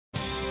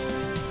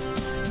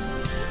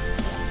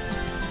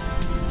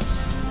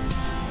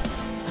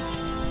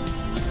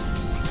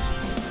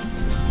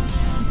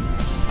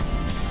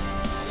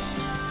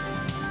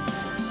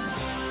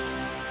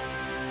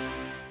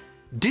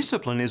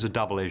Discipline is a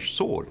double-edged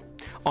sword.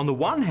 On the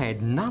one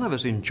hand, none of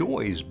us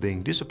enjoys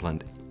being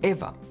disciplined,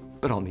 ever.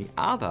 But on the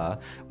other,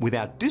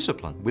 without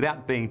discipline,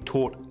 without being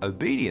taught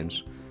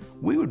obedience,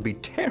 we would be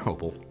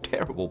terrible,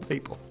 terrible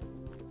people.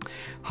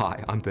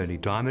 Hi, I'm Bernie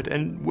Diamond,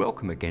 and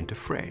welcome again to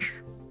Fresh.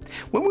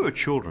 When we were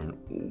children,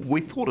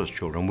 we thought as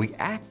children, we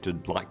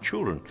acted like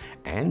children.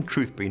 And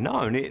truth be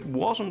known, it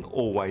wasn't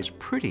always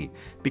pretty,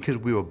 because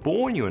we were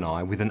born, you and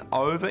I, with an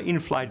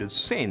over-inflated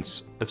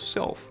sense of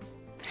self.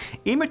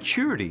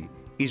 Immaturity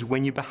is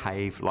when you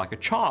behave like a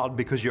child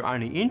because you're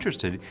only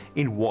interested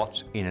in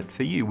what's in it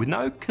for you, with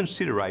no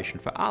consideration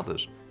for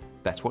others.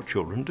 That's what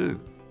children do.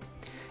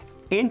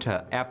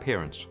 Enter our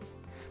parents.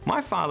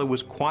 My father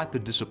was quite the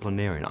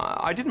disciplinarian.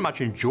 I didn't much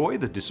enjoy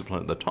the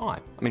discipline at the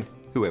time. I mean,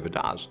 whoever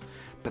does?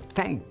 But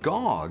thank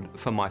God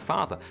for my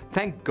father.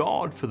 Thank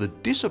God for the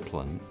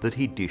discipline that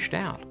he dished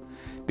out,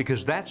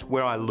 because that's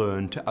where I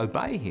learned to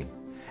obey him.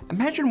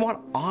 Imagine what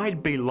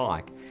I'd be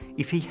like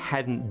if he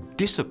hadn't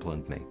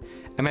disciplined me.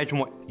 Imagine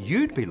what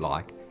you'd be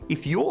like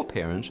if your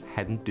parents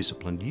hadn't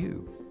disciplined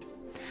you.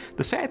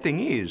 The sad thing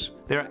is,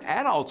 there are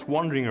adults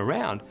wandering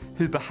around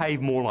who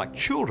behave more like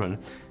children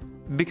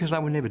because they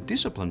were never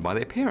disciplined by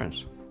their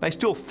parents. They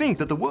still think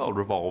that the world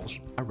revolves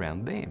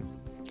around them.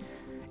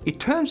 It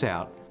turns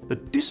out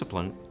that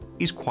discipline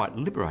is quite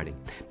liberating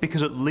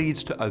because it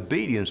leads to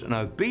obedience, and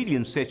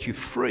obedience sets you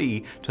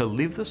free to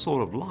live the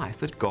sort of life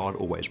that God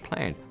always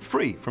planned,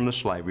 free from the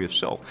slavery of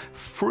self,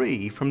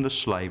 free from the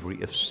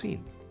slavery of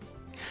sin.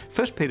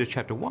 1 Peter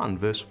chapter 1,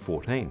 verse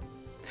 14.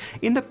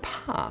 In the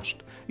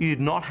past, you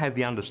did not have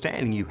the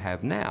understanding you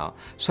have now,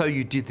 so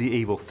you did the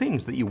evil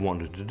things that you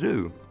wanted to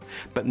do.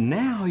 But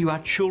now you are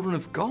children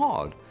of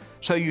God,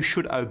 so you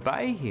should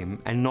obey Him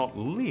and not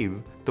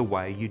live the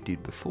way you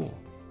did before.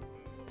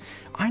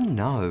 I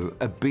know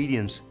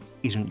obedience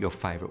isn't your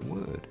favorite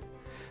word,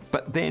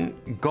 but then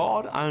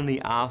God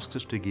only asks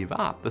us to give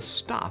up the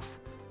stuff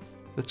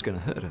that's going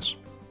to hurt us.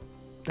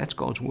 That's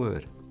God's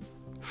word,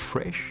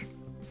 fresh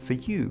for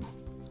you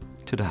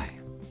today.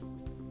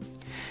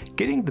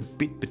 Getting the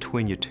bit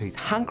between your teeth,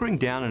 hunkering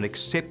down and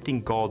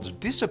accepting God's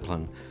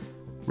discipline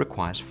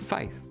requires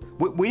faith.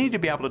 We need to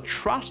be able to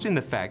trust in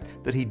the fact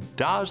that He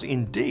does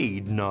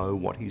indeed know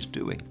what He's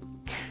doing.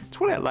 It's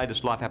what our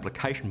latest life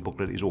application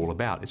booklet is all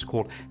about. It's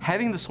called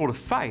Having the Sort of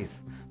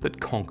Faith That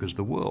Conquers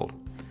the World.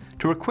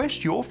 To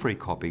request your free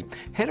copy,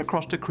 head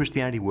across to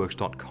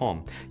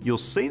ChristianityWorks.com. You'll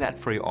see that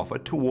free offer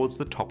towards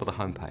the top of the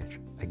homepage.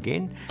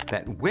 Again,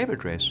 that web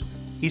address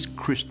is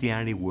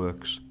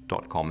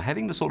ChristianityWorks.com.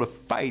 Having the sort of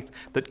faith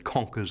that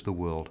conquers the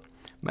world.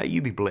 May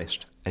you be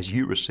blessed as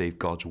you receive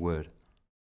God's Word.